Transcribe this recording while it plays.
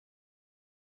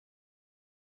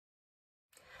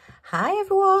Hi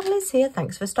everyone, Liz here,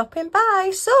 thanks for stopping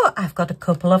by. So I've got a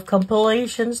couple of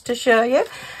compilations to show you,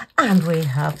 and we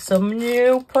have some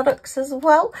new products as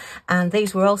well, and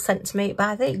these were all sent to me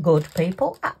by the good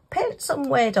people at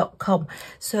Paintsomeway.com.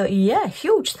 So yeah,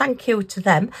 huge thank you to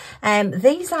them.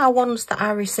 These are ones that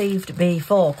I received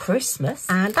before Christmas,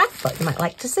 and I thought you might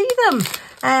like to see them.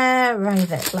 Right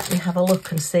then, let me have a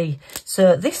look and see.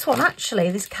 So this one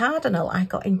actually, this cardinal, I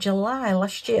got in July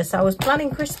last year. So I was planning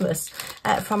Christmas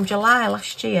from July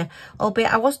last year,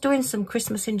 albeit I was doing some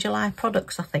Christmas in July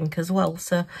products, I think, as well.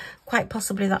 So quite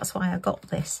possibly that's why I got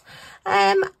this.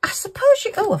 I suppose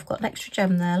you, oh, I've got an extra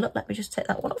gem there. Look, let me just take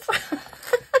that one off.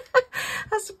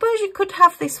 I suppose you could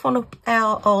have this one up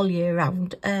all year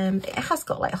round. It has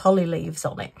got like holly leaves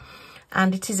on it.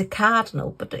 And it is a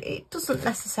cardinal, but it doesn't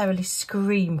necessarily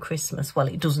scream Christmas. Well,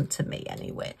 it doesn't to me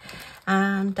anyway.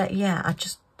 And yeah, I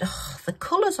just, the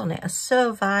colours on it are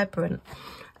so vibrant.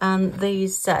 And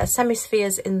these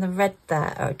semi-spheres in the red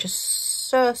there are just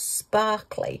so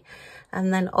sparkly.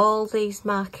 And then all these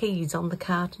marquees on the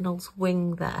cardinal's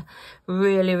wing there,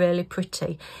 really, really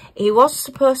pretty. He was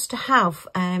supposed to have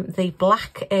the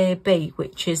black AB,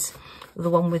 which is the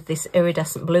one with this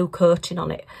iridescent blue coating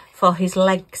on it, for his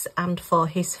legs and for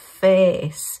his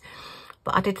face.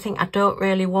 But I did think I don't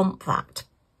really want that,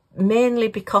 mainly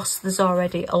because there's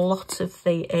already a lot of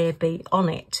the AB on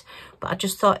it. But I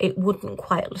just thought it wouldn't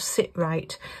quite sit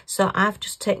right. So I've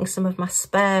just taken some of my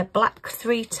spare black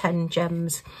 310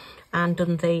 gems and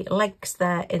done the legs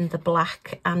there in the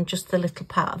black and just the little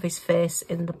part of his face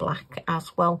in the black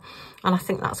as well. And I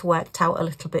think that's worked out a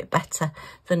little bit better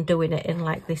than doing it in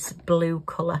like this blue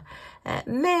colour.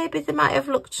 Maybe they might have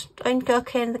looked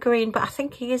okay in the green, but I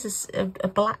think he is a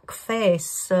black face,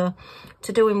 so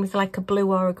to do him with like a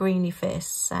blue or a greeny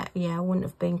face, yeah, wouldn't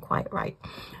have been quite right.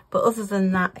 But other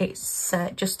than that, it's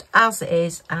just as it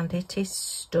is, and it is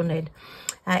stunning.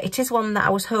 It is one that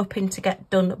I was hoping to get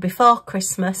done before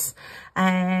Christmas.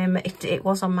 It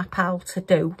was on my pile to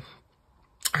do,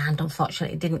 and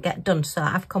unfortunately it didn't get done, so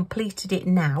I've completed it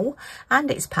now, and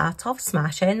it's part of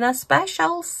Smashing the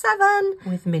Special 7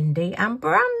 with Mindy and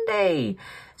Brandy.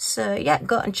 So yeah,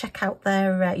 go and check out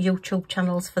their YouTube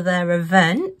channels for their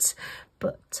event.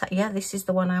 But yeah, this is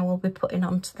the one I will be putting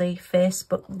onto the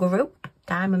Facebook group,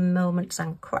 Diamond Moments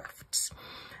and Crafts.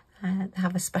 They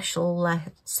have a special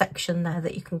section there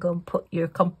that you can go and put your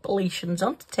completions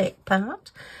on to take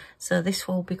part. So this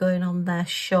will be going on there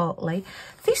shortly.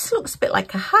 This looks a bit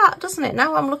like a heart, doesn't it?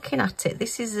 Now I'm looking at it,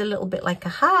 this is a little bit like a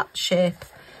heart shape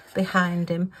behind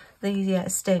him. The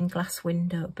stained glass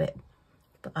window bit.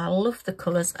 But I love the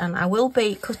colours, and I will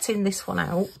be cutting this one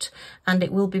out, and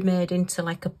it will be made into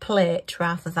like a plate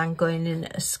rather than going in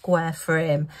a square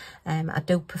frame. I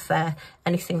do prefer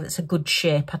anything that's a good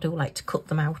shape. I do like to cut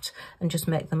them out and just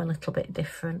make them a little bit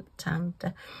different. And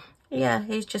yeah,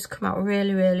 he's just come out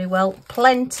really, really well.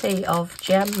 Plenty of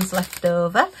gems left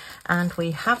over, and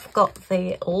we have got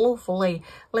the lovely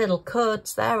little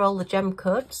codes there, all the gem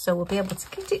codes, so we'll be able to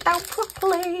kit it down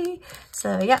properly.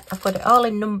 So yeah, I've got it all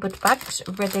in numbered bags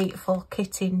ready for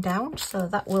kitting down, so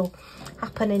that will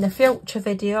happen in a future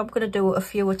video. I'm going to do a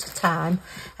few at a time,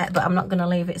 but I'm not going to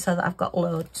leave it so that I've got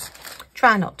loads.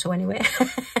 Try not to anyway.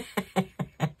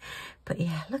 But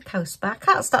yeah, look how sparkly. I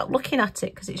can't stop looking at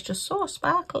it because it's just so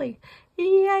sparkly.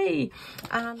 Yay!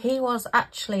 And he was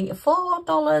actually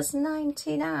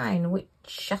 $4.99,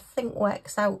 which I think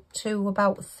works out to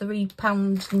about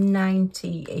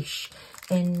 £3.90-ish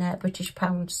in British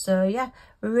pounds. So yeah,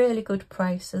 really good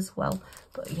price as well.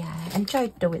 But yeah, I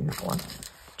enjoyed doing that one.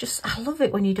 Just, I love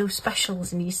it when you do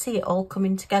specials and you see it all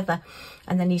coming together,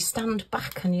 and then you stand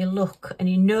back and you look and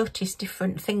you notice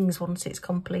different things once it's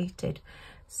completed.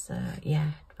 So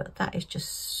yeah, but that is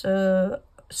just so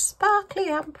sparkly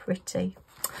and pretty.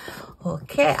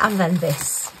 Okay, and then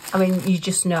this. I mean, you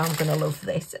just know I'm going to love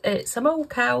this. It's a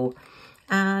Mocow,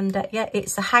 and yeah,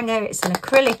 it's a hanger. It's an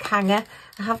acrylic hanger.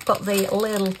 I have got the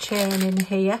little chain in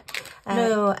here.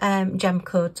 No gem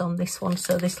codes on this one,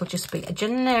 so this will just be a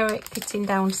generic kitting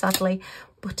down, sadly.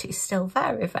 But it's still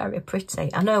very, very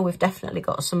pretty. I know we've definitely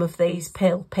got some of these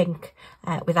pale pink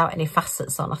without any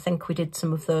facets on. I think we did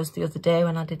some of those the other day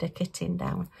when I did a kitting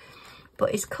down.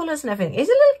 But his colours and everything, his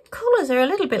little colours are a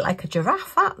little bit like a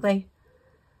giraffe, aren't they?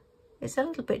 It's a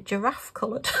little bit giraffe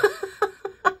coloured.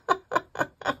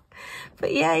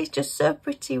 But yeah, he's just so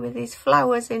pretty with his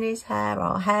flowers in his hair,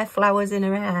 or hair flowers in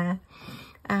her hair.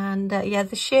 And yeah,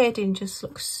 the shading just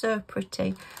looks so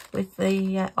pretty with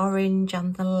the orange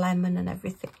and the lemon and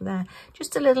everything there.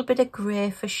 Just a little bit of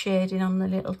grey for shading on the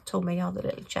little tummy or the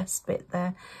little chest bit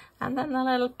there. And then the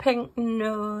little pink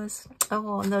nose.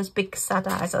 Oh, and those big sad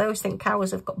eyes. I always think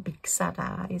cows have got big sad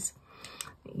eyes.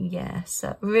 Yeah,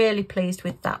 so really pleased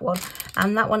with that one.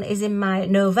 And that one is in my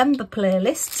November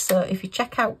playlist. So if you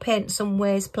check out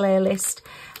Paintsomeway's playlist,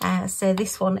 say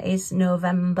this one is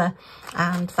November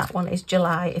and that one is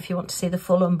July, if you want to see the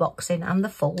full unboxing and the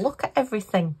full look at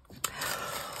everything.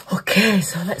 Okay,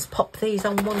 so let's pop these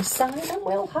on one side and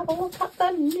we'll have a look at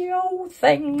the new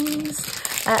things.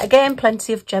 Again,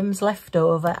 plenty of gems left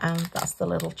over, and that's the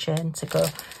little chain to go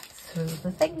through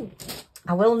the thing.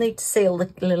 I will need to seal the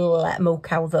little moo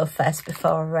cow though first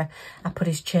before I put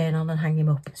his chain on and hang him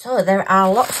up. So there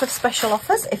are lots of special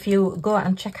offers. If you go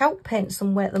and check out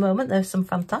Paintsomeway at the moment, there's some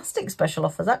fantastic special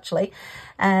offers actually.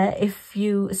 If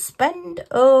you spend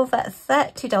over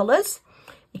 $30,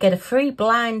 you get a free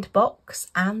blind box,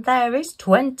 and there is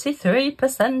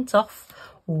 23% off.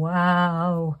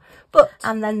 Wow.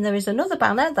 And then there is another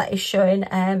banner that is showing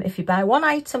if you buy one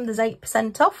item, there's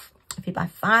 8% off. If you buy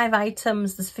 5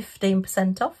 items, there's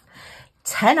 15% off.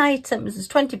 10 items, there's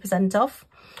 20% off.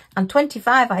 And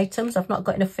 25 items, I've not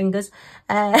got enough fingers,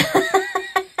 it's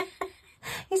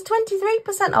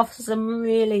 23% off. Some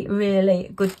really,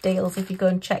 really good deals if you go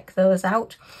and check those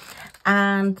out.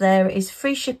 And there is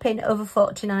free shipping over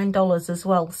 $49 as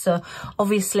well. So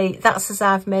obviously that's as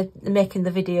I've making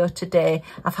the video today.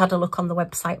 I've had a look on the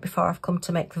website before I've come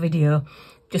to make the video,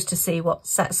 just to see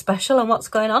what's special and what's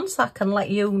going on, so I can let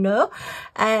you know.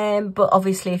 But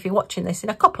obviously if you're watching this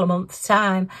in a couple of months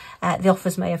time, the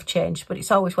offers may have changed, but it's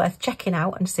always worth checking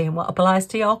out and seeing what applies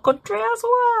to your country as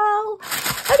well.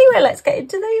 Anyway, let's get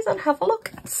into these and have a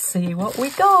look and see what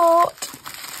we got.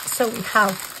 So we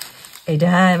have a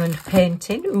diamond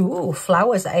painting. Ooh,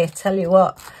 flowers. I tell you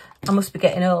what, I must be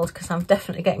getting old because I'm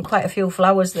definitely getting quite a few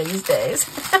flowers these days.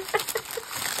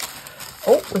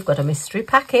 Oh, we've got a mystery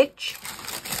package.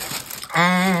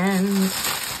 And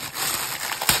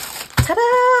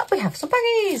ta-da! We have some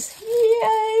baggies.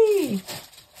 Yay!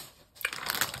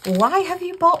 Why have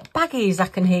you bought baggies? I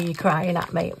can hear you crying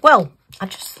at me. Well, I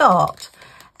just thought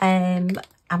I'm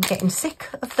getting sick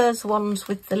of those ones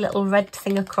with the little red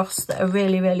thing across that are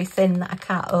really, really thin that I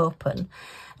can't open.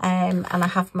 And I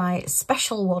have my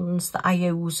special ones that I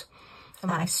use for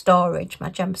my storage, my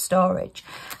gem storage.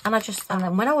 And and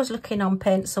then when I was looking on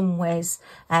Paintsomeway's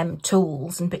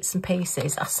tools and bits and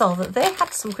pieces, I saw that they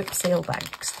had some grip seal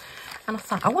bags. And I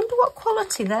thought, I wonder what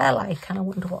quality they're like, and I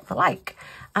wonder what they're like.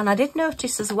 And I did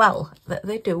notice as well that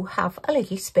they do have a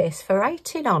little space for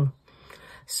writing on.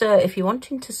 So if you're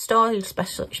wanting to store your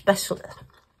special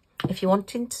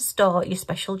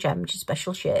gems, your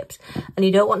special shapes, and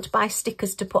you don't want to buy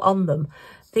stickers to put on them,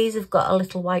 these have got a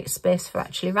little white space for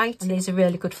actually writing. And these are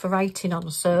really good for writing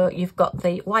on. So you've got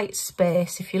the white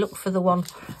space. If you look for the one,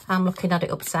 I'm looking at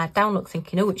it upside down,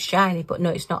 thinking, oh, it's shiny, but no,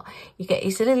 it's not.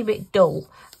 It's a little bit dull,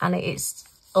 and it's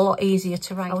a lot easier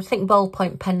to write. I would think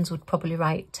ballpoint pens would probably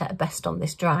write best on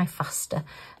this, dry faster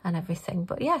and everything.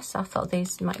 But yes, I thought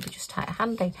these might be just quite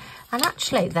handy. And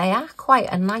actually, they are quite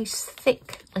a nice,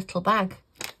 thick little bag.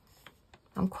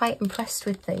 I'm quite impressed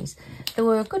with these. They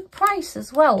were a good price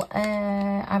as well.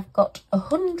 I've got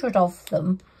 100 of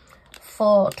them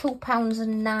for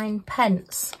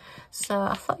 £2.09. So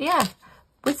I thought, yeah,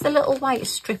 with the little white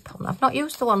strip on. I've not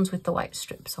used the ones with the white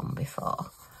strips on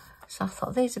before. So I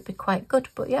thought these would be quite good.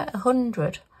 But yeah,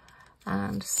 100.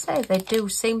 And say they do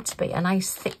seem to be a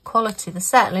nice thick quality. There's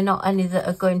certainly not any that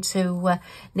are going to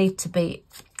need to be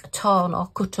torn or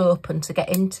cut open to get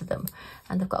into them.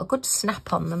 And they've got a good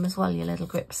snap on them as well, your little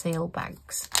grip seal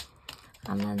bags.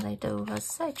 And then they do, as I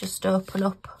say, just open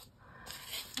up.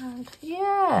 And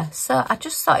yeah, so I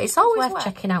just thought it's always worth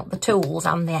checking out the tools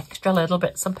and the extra little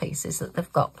bits and pieces that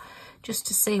they've got, just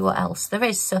to see what else there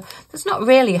is. So there's not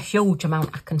really a huge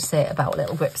amount I can say about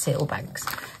little grip seal bags.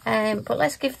 But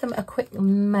let's give them a quick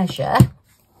measure.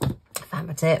 If I'm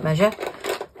a tape measure,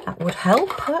 that would help.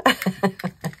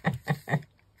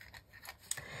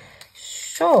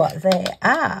 So they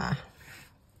are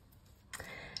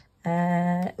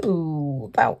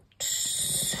about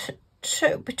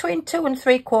between 2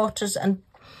 3/4 and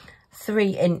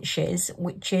 3 inches,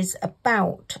 which is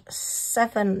about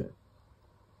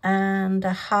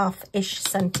 7.5-ish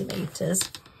centimetres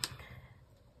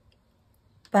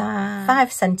by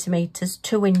 5 centimetres,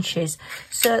 2 inches.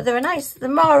 So they're they're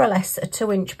more or less a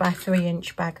 2-inch by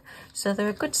 3-inch bag. So they're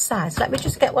a good size. Let me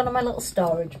just get one of my little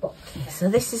storage boxes. So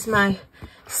this is my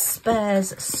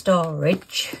spares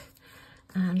storage.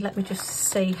 And let me just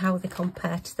see how they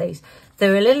compare to these.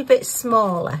 They're a little bit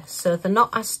smaller, so they're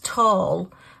not as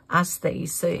tall as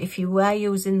these. So if you were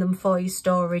using them for your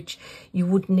storage, you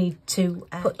would need to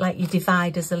put like your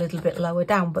dividers a little bit lower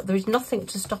down, but there is nothing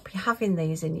to stop you having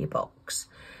these in your box.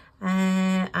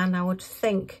 And I would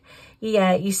think,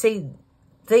 yeah, you see,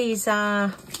 these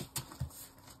are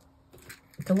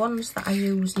the ones that I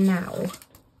use now.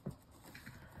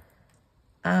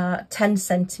 10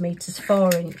 centimeters,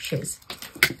 4 inches.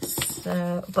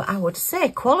 So, but I would say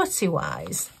quality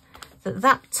wise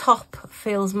that top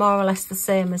feels more or less the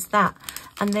same as that,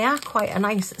 and they are quite a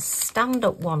nice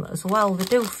stand-up one as well. They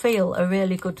do feel a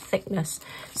really good thickness,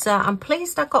 so I'm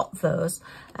pleased I got those.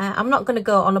 I'm not going to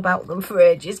go on about them for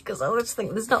ages because I just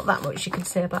think there's not that much you can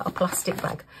say about a plastic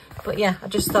bag, but yeah, I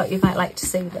just thought you might like to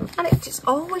see them, and it's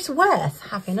always worth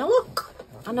having a look.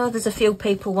 I know there's a few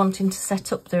people wanting to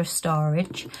set up their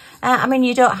storage. I mean,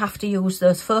 you don't have to use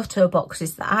those photo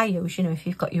boxes that I use, you know, if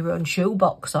you've got your own shoe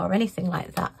box or anything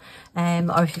like that.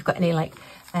 Or if you've got any like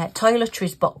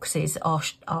toiletries boxes or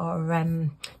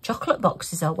chocolate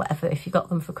boxes or whatever, if you got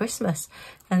them for Christmas,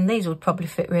 then these would probably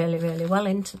fit really, really well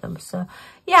into them. So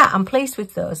yeah, I'm pleased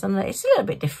with those, and it's a little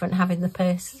bit different having the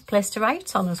place to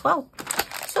write on as well.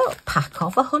 So pack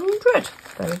of 100,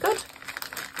 very good.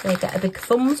 They get a big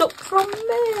thumbs up from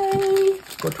me.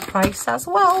 Good price as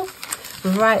well.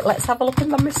 Right, let's have a look in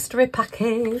my mystery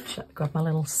package. Let me grab my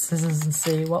little scissors and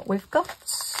see what we've got.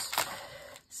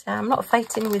 So I'm not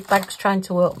fighting with bags trying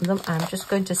to open them. I'm just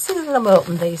going to scissor them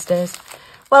open these days.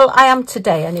 Well, I am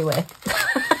today anyway.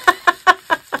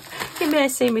 You may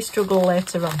see me struggle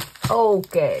later on.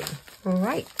 Okay.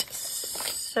 Right.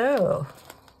 So,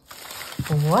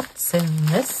 what's in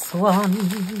this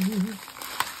one?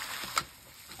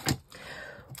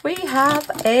 We have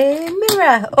a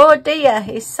mirror. Oh dear,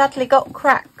 he's sadly got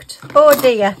cracked. Oh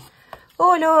dear.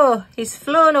 Oh no, he's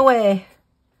flown away.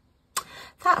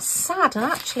 That's sad, and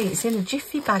actually it's in a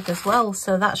jiffy bag as well,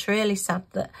 so that's really sad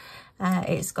that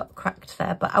it's got cracked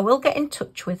there. But I will get in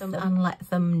touch with them and let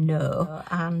them know,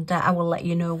 and I will let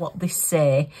you know what they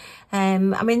say. I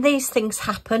mean, these things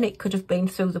happen. It could have been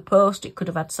through the post, it could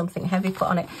have had something heavy put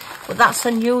on it, but that's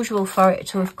unusual for it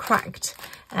to have cracked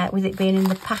with it being in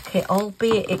the packet,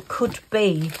 albeit it could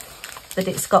be that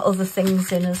it's got other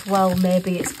things in as well.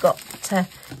 Maybe it's got,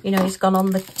 you know, it's gone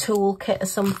on the toolkit or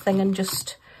something and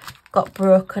just got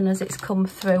broken as it's come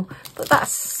through, but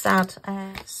that's sad.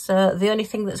 So the only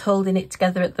thing that's holding it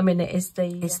together at the minute is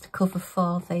the cover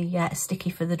for the sticky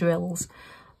for the drills.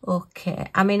 Okay,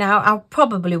 I mean, I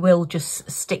probably will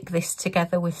just stick this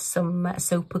together with some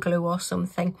super glue or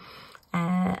something,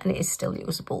 and it is still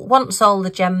usable. Once all the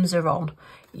gems are on,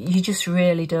 you just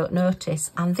really don't notice.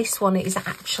 And this one is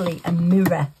actually a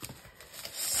mirror.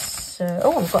 So,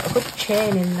 oh, I've got a good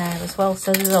chain in there as well.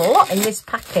 So there's a lot in this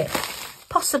packet.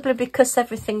 Possibly because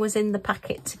everything was in the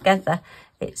packet together,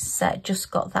 it's just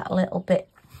got that little bit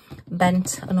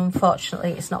bent, and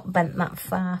unfortunately it's not bent that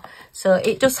far. So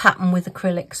it does happen with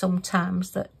acrylic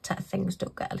sometimes that things do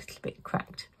get a little bit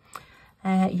cracked.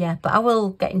 Yeah, but I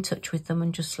will get in touch with them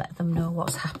and just let them know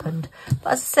what's happened.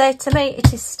 But as I say, to me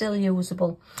it is still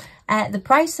usable. The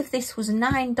price of this was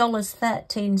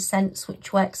 $9.13,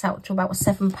 which works out to about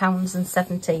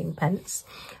 £7.17.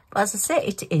 But as I say,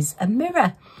 it is a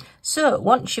mirror. So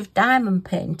once you've diamond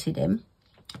painted him,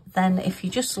 then if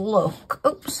you just look,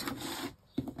 oops,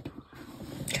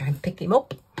 try and pick him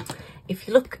up. If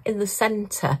you look in the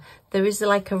centre, there is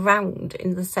like a round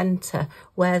in the centre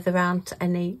where there aren't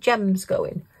any gems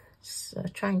going. So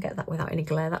try and get that without any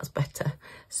glare, that's better.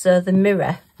 So the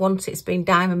mirror, once it's been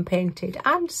diamond painted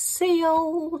and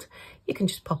sealed, you can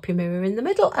just pop your mirror in the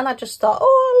middle. And I just thought,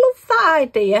 oh, I love that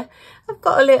idea. I've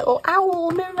got a little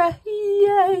owl mirror,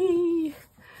 yay.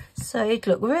 So it'd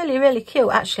look really, really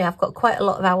cute. Actually, I've got quite a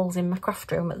lot of owls in my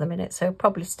craft room at the minute, so it'll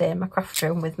probably stay in my craft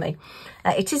room with me.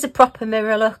 It is a proper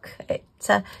mirror look. It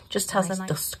just has a nice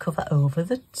dust cover over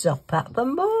the top at the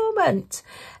moment.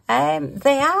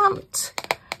 They aren't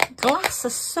glass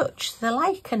as such. They're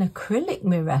like an acrylic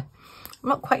mirror. I'm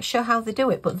not quite sure how they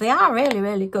do it, but they are really,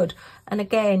 really good. And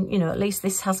again, you know, at least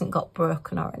this hasn't got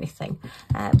broken or anything.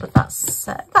 But that's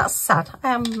sad. I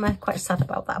am quite sad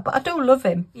about that. But I do love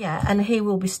him. Yeah, and he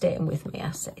will be staying with me. I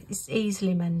say it's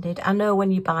easily mended. I know when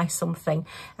you buy something,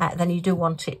 then you do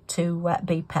want it to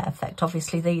be perfect.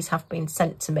 Obviously, these have been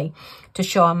sent to me to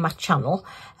show on my channel.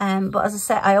 But as I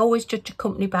say, I always judge a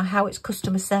company by how its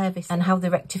customer service and how they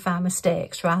rectify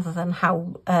mistakes, rather than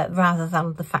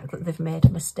the fact that they've made a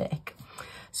mistake.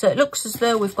 So it looks as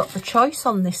though we've got the choice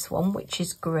on this one, which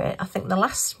is great. I think the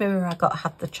last mirror I got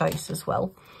had the choice as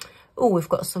well. Oh, we've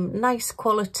got some nice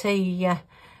quality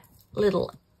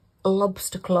little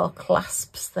lobster claw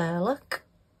clasps there, look.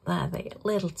 They're the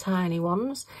little tiny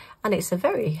ones, and it's a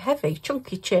very heavy,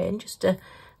 chunky chain, just a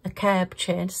curb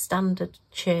chain, standard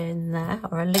chain there,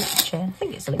 or a link chain. I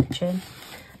think it's a link chain.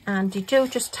 And you do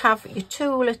just have your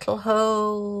 2 little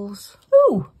holes.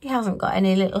 Ooh, he hasn't got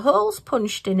any little holes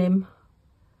punched in him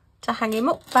to hang him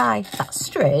up by. That's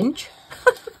strange.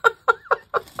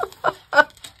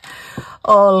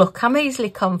 Oh, look, I'm easily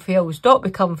confused. Don't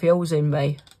be confusing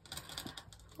me.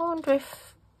 I wonder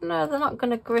if... No, they're not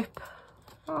going to grip.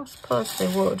 I suppose they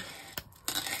would.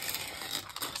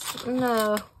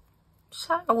 No.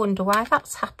 So I wonder why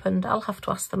that's happened. I'll have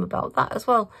to ask them about that as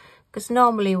well. Because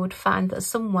normally you would find that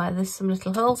somewhere there's some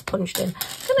little holes punched in.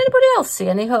 Can anybody else see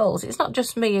any holes? It's not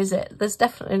just me, is it? There's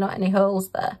definitely not any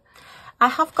holes there. I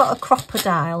have got a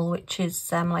crocodile, which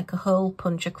is like a hole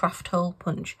punch, a craft hole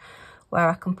punch, where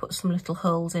I can put some little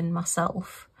holes in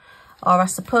myself. Or I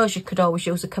suppose you could always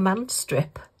use a command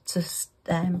strip to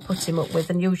put him up with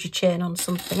and use your chain on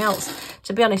something else.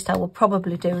 To be honest, I will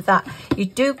probably do that. You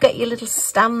do get your little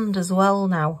stand as well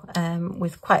now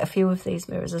with quite a few of these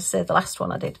mirrors. As I say, the last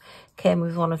one I did came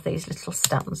with one of these little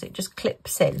stands. It just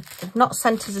clips in. They've not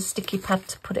sent us a sticky pad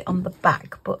to put it on the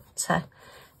back, but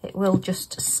it will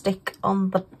just stick on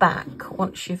the back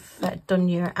once you've done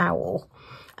your owl,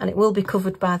 and it will be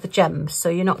covered by the gems, so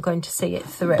you're not going to see it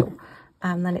through,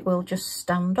 and then it will just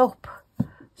stand up.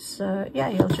 So yeah,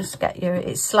 you'll just get your,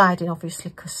 it's sliding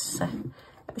obviously, because let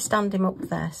me stand him up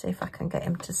there, see if I can get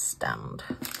him to stand.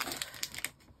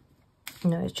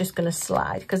 No, it's just going to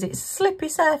slide because it's a slippy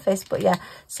surface, but yeah,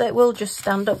 so it will just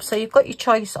stand up. So you've got your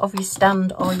choice of your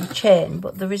stand or your chain,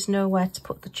 but there is nowhere to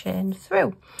put the chain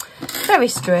through. Very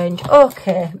strange.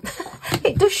 Okay.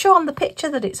 It does show on the picture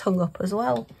that it's hung up as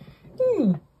well.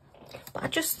 But I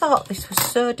just thought this was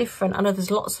so different. I know there's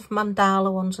lots of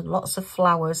mandala ones and lots of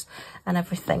flowers and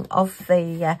everything of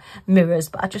the mirrors,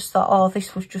 but I just thought, oh,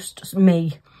 this was just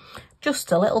me.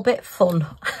 Just a little bit fun.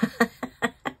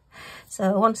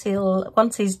 So once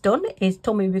he's done, his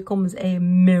tummy becomes a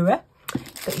mirror.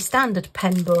 Got your standard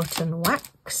pen button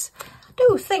wax. I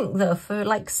do think though, for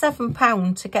like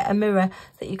 £7 to get a mirror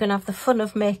that you're going to have the fun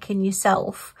of making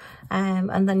yourself,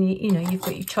 and then you know, you've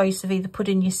got your choice of either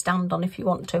putting your stand on if you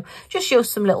want to. Just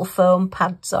use some little foam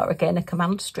pads, or again a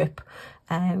command strip.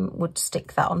 Would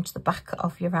stick that onto the back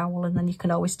of your owl, and then you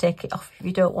can always take it off if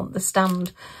you don't want the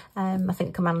stand. I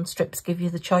think command strips give you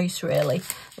the choice really,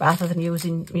 rather than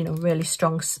using, you know, really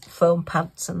strong foam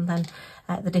pads and then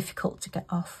they're difficult to get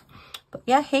off. But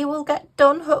yeah, he will get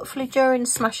done hopefully during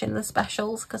Smashing the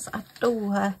Specials, because I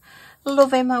do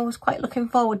love him. I was quite looking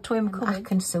forward to him coming. I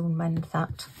can soon mend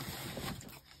that.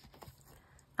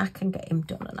 I can get him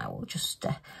done, and I will just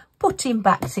put him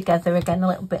back together again, a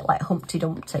little bit like Humpty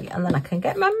Dumpty, and then I can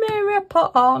get my mirror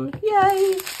put on.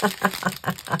 Yay!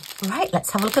 Right,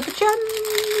 let's have a look at the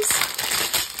gems.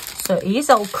 So he is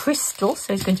all crystal,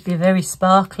 so he's going to be a very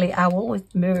sparkly owl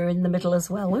with mirror in the middle as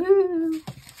well. Ooh.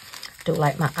 I do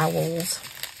like my owls.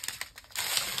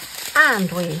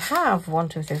 And we have 1,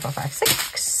 2, 3, 4, 5,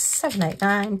 6, 7, 8,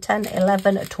 9, 10,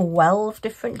 11, 12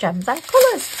 different gems and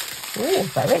colours. Ooh,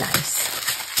 very nice.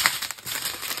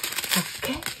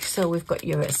 Okay, so we've got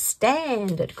your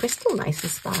standard crystal, nice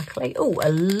and sparkly. Oh, a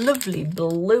lovely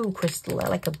blue crystal,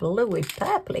 like a bluey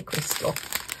purpley crystal.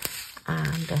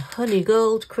 And a honey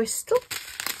gold crystal.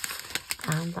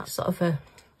 And that's sort of a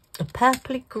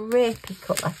purplly grapey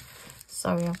colour.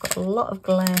 Sorry, I've got a lot of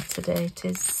glare today. It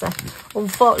is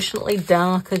unfortunately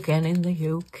dark again in the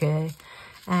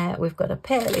UK. We've got a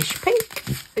palish pink.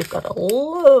 We've got a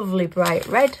lovely bright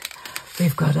red.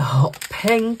 We've got a hot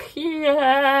pink,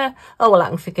 yeah. Oh, well, I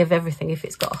can forgive everything if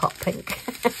it's got a hot pink.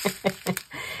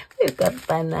 We've got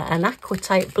then an aqua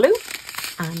type blue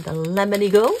and a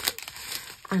lemony gold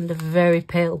and a very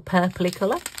pale purpley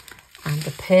colour and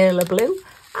a paler blue,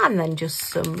 and then just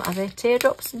some, are they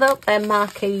teardrops? Though they're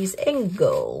marquees in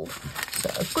gold. So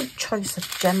a good choice of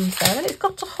gems there. And it's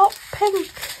got a hot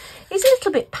pink. He's a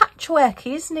little bit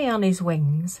patchworky, isn't he, on his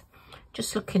wings?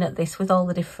 Just looking at this with all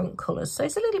the different colours. So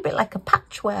it's a little bit like a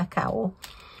patchwork owl.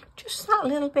 Just that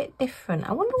little bit different.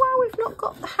 I wonder why we've not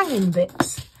got the hanging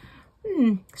bits.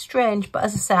 Strange. But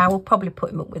as I say, I will probably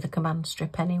put him up with a command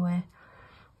strip anyway.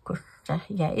 Because,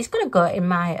 yeah, he's going to go in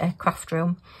my craft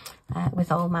room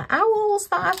with all my owls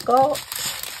that I've got.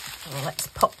 So let's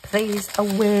pop these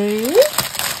away.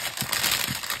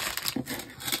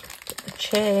 Put the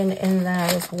chain in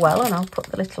there as well. And I'll put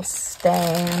the little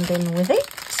stand in with it.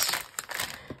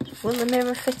 Will the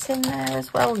mirror fit in there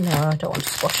as well? No, I don't want to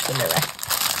squash the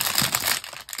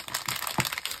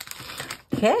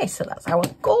mirror. Okay, so that's our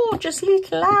gorgeous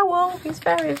little owl. He's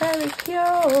very, very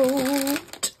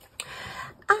cute.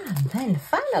 And then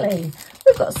finally,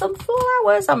 we've got some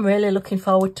flowers. I'm really looking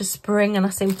forward to spring, and I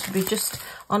seem to be just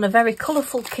on a very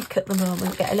colourful kick at the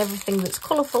moment, getting everything that's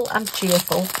colourful and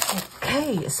cheerful.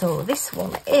 Okay, so this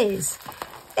one is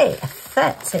a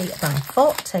 30 by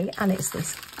 40, and it's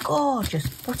these gorgeous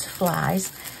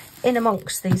butterflies in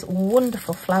amongst these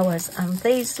wonderful flowers. And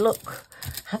these look,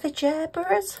 are they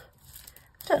gerberas?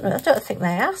 I don't know, I don't think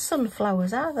they are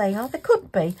sunflowers, are they? Or they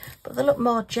could be, but they look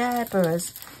more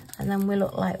gerberas. And then we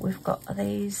look like we've got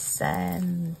these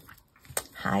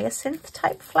hyacinth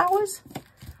type flowers,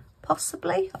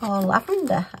 possibly, or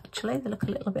lavender actually. They look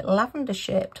a little bit lavender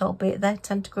shaped, albeit they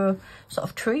tend to grow sort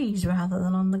of trees rather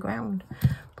than on the ground.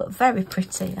 But very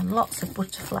pretty, and lots of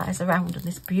butterflies around, and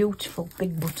this beautiful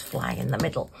big butterfly in the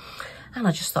middle. And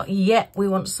I just thought, yeah, we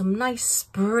want some nice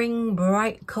spring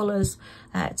bright colours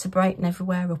to brighten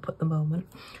everywhere up at the moment.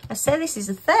 I say this is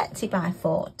a 30 by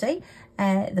 40.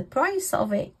 The price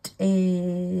of it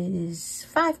is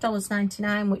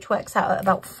 $5.99, which works out at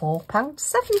about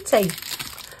 £4.70.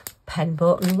 Pen,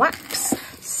 boat and wax,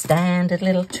 standard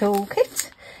little toolkit.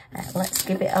 Let's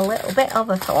give it a little bit of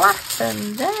a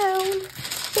flatten down.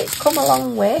 It's come a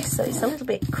long way, so it's a little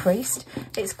bit creased.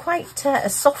 It's quite a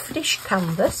softish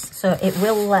canvas, so it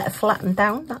will flatten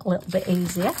down that little bit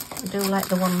easier. I do like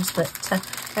the ones that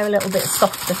are a little bit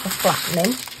softer for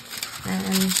flattening,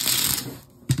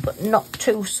 but not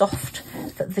too soft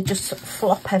that they just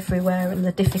flop everywhere and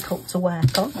they're difficult to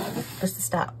work on because they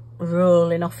start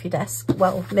rolling off your desk.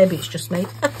 Well, maybe it's just me.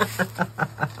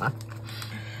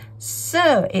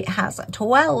 So it has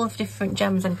 12 different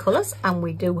gems and colours, and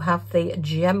we do have the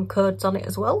gem codes on it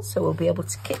as well, so we'll be able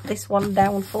to kit this one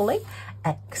down fully.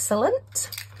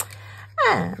 Excellent.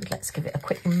 And let's give it a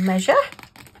quick measure.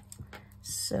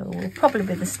 So we'll probably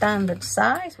be the standard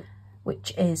size,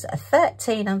 which is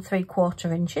 13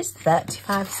 3/4 inches,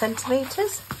 35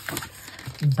 centimetres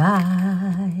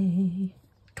by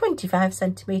 25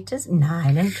 centimetres,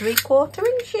 9 3/4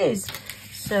 inches.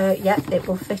 So yeah, it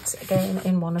will fit again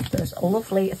in one of those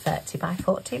lovely 30 by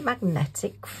 40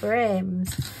 magnetic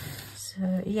frames.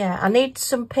 So yeah, I need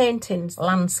some paintings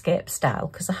landscape style,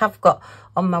 because I have got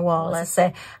on my wall, as I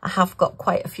say, I have got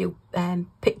quite a few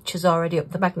pictures already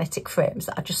up, the magnetic frames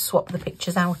that I just swap the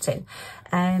pictures out in.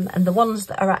 And the ones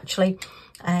that are actually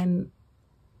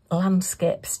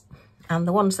landscapes, and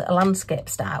the ones that are landscape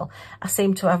style, I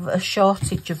seem to have a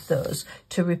shortage of those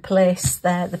to replace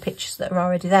the pictures that are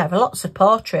already there. There are lots of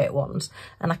portrait ones,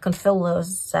 and I can fill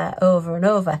those over and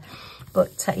over.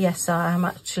 But yes, I'm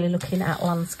actually looking at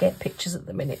landscape pictures at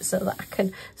the minute so that I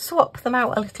can swap them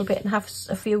out a little bit and have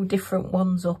a few different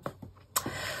ones up.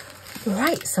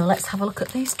 Right, so let's have a look at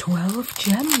these 12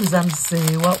 gems and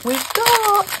see what we've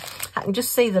got. I can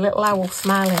just see the little owl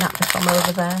smiling at me from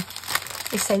over there.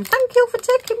 He's saying, thank you for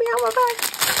taking me out my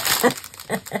bag.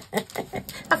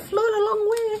 I've flown a long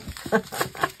way.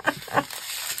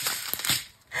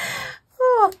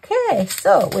 Okay,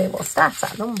 so we will start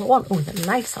at number 1. Oh, they're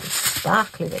nice and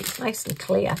sparkly, these, nice and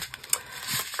clear.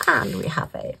 And we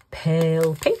have a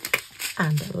pale pink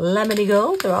and a lemony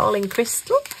gold. They're all in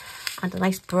crystal. And a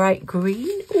nice bright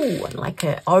green. Oh, and like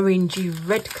a orangey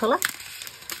red colour.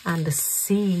 And a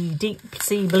deep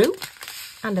sea blue.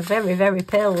 And a very, very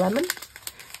pale lemon.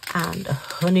 And a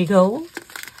honey gold.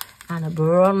 And a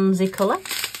bronzy colour.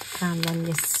 And then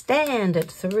your standard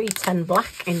 310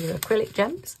 black in your acrylic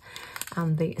gems.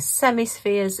 And the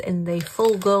semi-spheres in the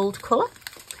full gold colour.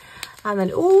 And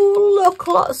then, oh look,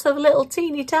 lots of little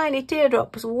teeny tiny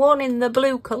teardrops, one in the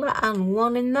blue colour and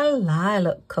one in the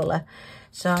lilac colour.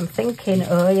 So I'm thinking,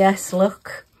 oh yes,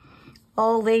 look,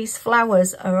 all these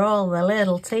flowers are all the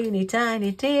little teeny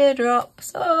tiny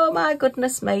teardrops. Oh my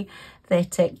goodness me, they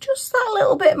take just that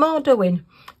little bit more doing,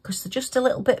 because they're just a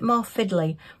little bit more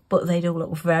fiddly, but they do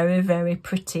look very, very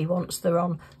pretty once they're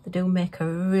on. They do make a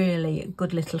really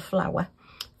good little flower.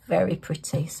 Very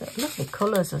pretty. So lovely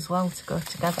colours as well to go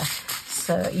together.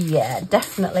 So yeah,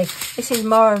 definitely. This is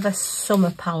more of a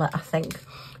summer palette, I think,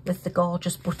 with the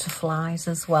gorgeous butterflies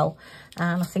as well.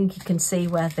 And I think you can see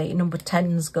where the number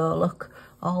 10s go. Look,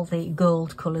 all the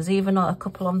gold colours, even a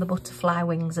couple on the butterfly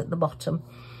wings at the bottom.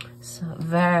 So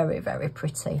very, very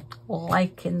pretty.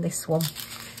 Liking this one.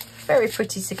 Very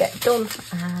pretty to get done.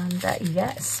 And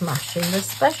yeah, smashing the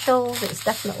specials. It's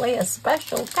definitely a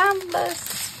special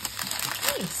canvas.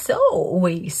 Okay, so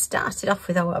we started off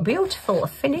with our beautiful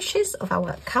finishes of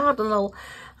our cardinal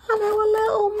and our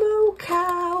little moo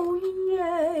cow.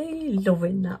 Yay,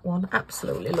 loving that one,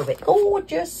 absolutely love it,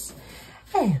 gorgeous.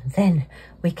 And then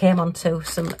we came on to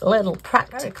some little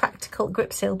practical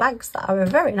grip seal bags that are a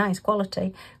very nice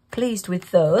quality. Pleased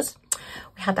with those.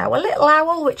 We had our little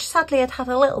owl, which sadly had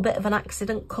a little bit of an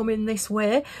accident coming this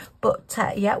way, but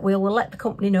yeah, we will let the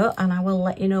company know, and I will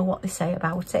let you know what they say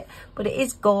about it. But it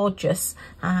is gorgeous,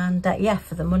 and yeah,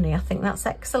 for the money I think that's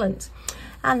excellent.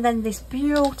 And then this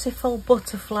beautiful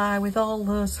butterfly with all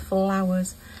those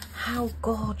flowers. How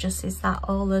gorgeous is that?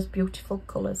 All those beautiful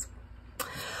colours.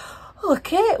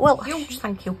 Okay, well, huge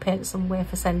thank you Paintsomeway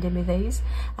for sending me these.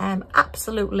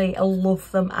 Absolutely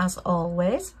love them as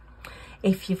always.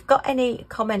 If you've got any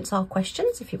comments or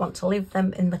questions, if you want to leave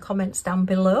them in the comments down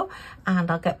below,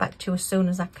 and I'll get back to you as soon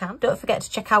as I can. Don't forget to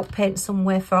check out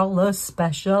Paintsomeway for all those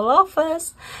special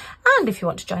offers. And if you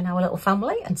want to join our little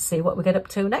family and see what we get up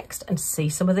to next and see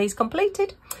some of these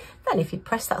completed, then if you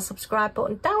press that subscribe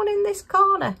button down in this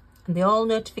corner and the all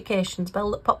notifications bell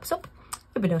that pops up,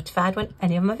 you'll be notified when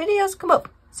any of my videos come up,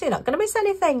 so you're not going to miss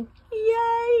anything.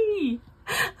 Yay!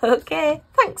 Okay,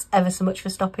 thanks ever so much for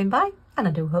stopping by, and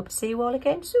I do hope to see you all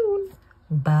again soon.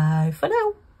 Bye for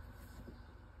now.